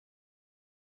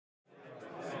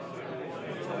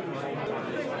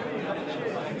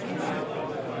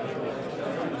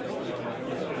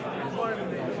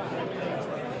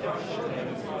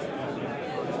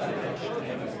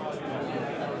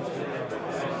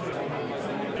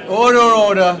Order,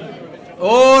 order.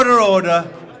 Order,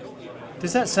 order.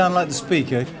 Does that sound like the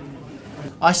Speaker?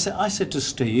 I said to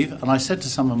Steve, and I said to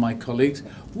some of my colleagues,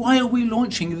 why are we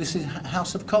launching this in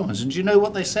House of Commons? And do you know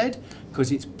what they said?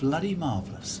 Because it's bloody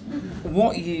marvellous.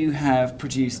 What you have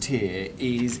produced here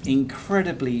is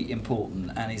incredibly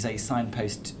important and is a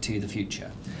signpost to the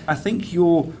future. I think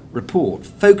your report,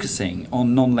 focusing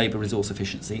on non-labour resource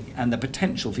efficiency and the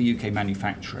potential for UK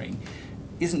manufacturing,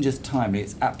 isn't just timely,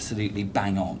 it's absolutely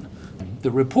bang on. The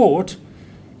report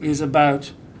is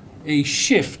about a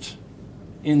shift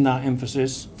in that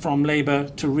emphasis from labour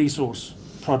to resource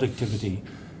productivity.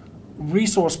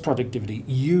 Resource productivity,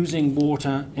 using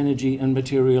water, energy and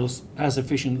materials as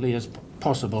efficiently as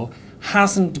possible,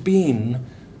 hasn't been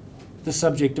the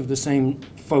subject of the same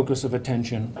focus of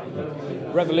attention.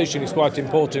 Revolution is quite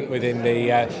important within the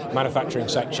manufacturing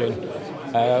section.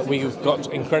 We've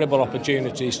got incredible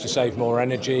opportunities to save more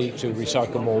energy, to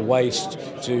recycle more waste,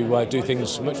 to do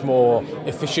things much more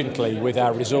efficiently with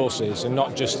our resources, and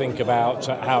not just think about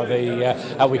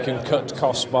how we can cut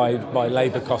costs by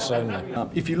labour costs only.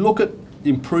 If you look at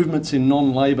improvements in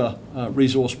non-labour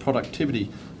resource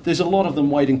productivity, there's a lot of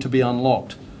them waiting to be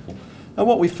unlocked. And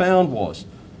what we found was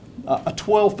a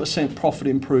 12% profit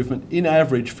improvement in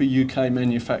average for UK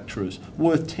manufacturers,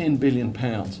 worth £10 billion.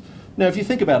 Now, if you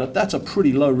think about it, that's a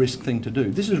pretty low-risk thing to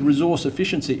do. This is resource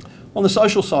efficiency. On the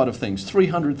social side of things,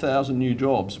 300,000 new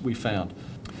jobs we found.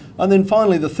 And then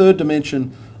finally, the third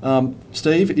dimension,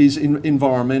 Steve, is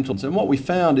environmental. And what we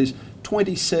found is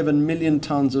 27 million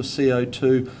tonnes of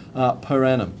CO2 per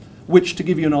annum, which, to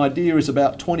give you an idea, is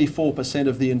about 24%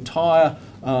 of the entire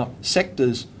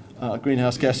sector's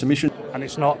greenhouse gas emissions. And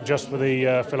it's not just for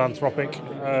the philanthropic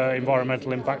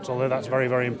environmental impact, although that's very,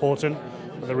 very important.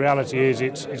 But the reality is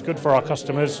it's good for our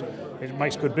customers, it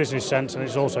makes good business sense, and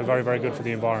it's also very, very good for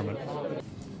the environment.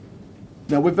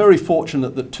 Now, we're very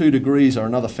fortunate that 2 Degrees are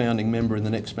another founding member in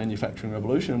the Next Manufacturing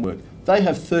Revolution work. They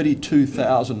have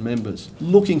 32,000 members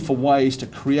looking for ways to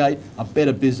create a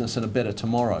better business and a better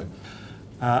tomorrow.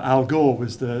 Al Gore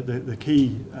was the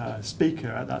key speaker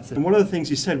at that thing. And one of the things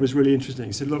he said was really interesting.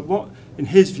 He said, look, what in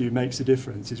his view makes a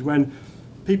difference is when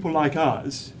people like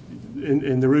us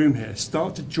in the room here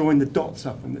start to join the dots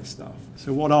up on this stuff.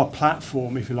 So what our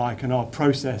platform, if you like, and our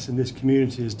process in this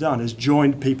community has done is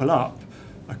joined people up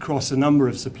across a number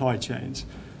of supply chains.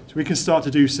 So we can start to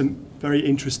do some very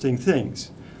interesting things.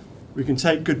 We can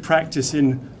take good practice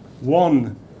in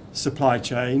one supply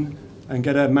chain and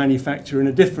get a manufacturer in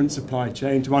a different supply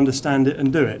chain to understand it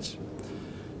and do it.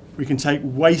 We can take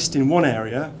waste in one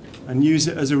area and use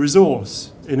it as a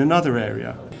resource in another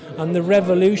area. And the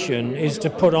revolution is to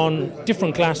put on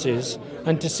different glasses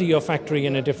and to see your factory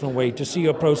in a different way, to see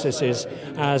your processes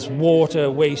as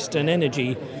water, waste and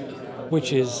energy,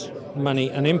 which is money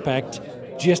and impact,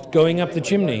 just going up the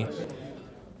chimney.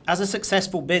 As a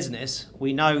successful business,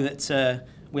 we know that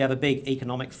we have a big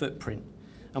economic footprint,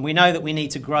 and we know that we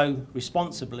need to grow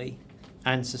responsibly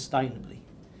and sustainably.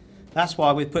 That's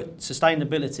why we've put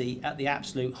sustainability at the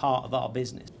absolute heart of our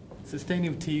business.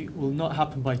 Sustainability will not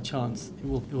happen by chance, it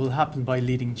will happen by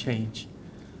leading change.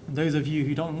 And those of you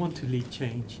who don't want to lead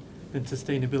change, then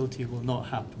sustainability will not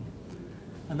happen.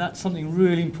 And that's something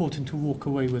really important to walk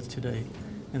away with today,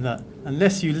 in that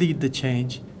unless you lead the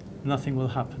change, nothing will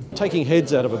happen. Taking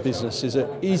heads out of a business is an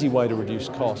easy way to reduce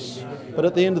costs. But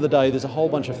at the end of the day, there's a whole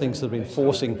bunch of things that have been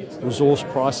forcing resource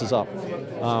prices up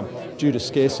due to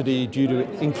scarcity, due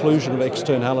to inclusion of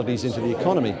externalities into the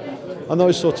economy. And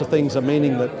those sorts of things are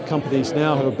meaning that companies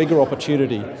now have a bigger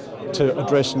opportunity to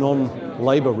address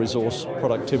non-labour resource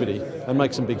productivity and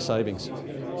make some big savings.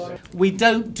 We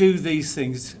don't do these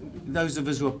things, those of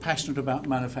us who are passionate about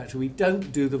manufacturing, we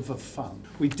don't do them for fun.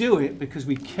 We do it because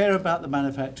we care about the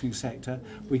manufacturing sector,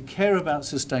 we care about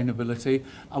sustainability,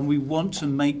 and we want to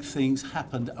make things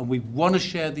happen, and we want to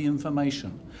share the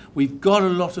information. We've got a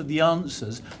lot of the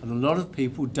answers, and a lot of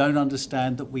people don't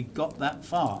understand that we got that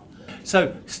far.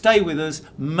 So stay with us,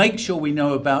 make sure we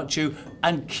know about you,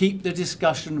 and keep the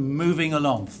discussion moving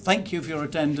along. Thank you for your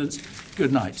attendance.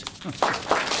 Good night.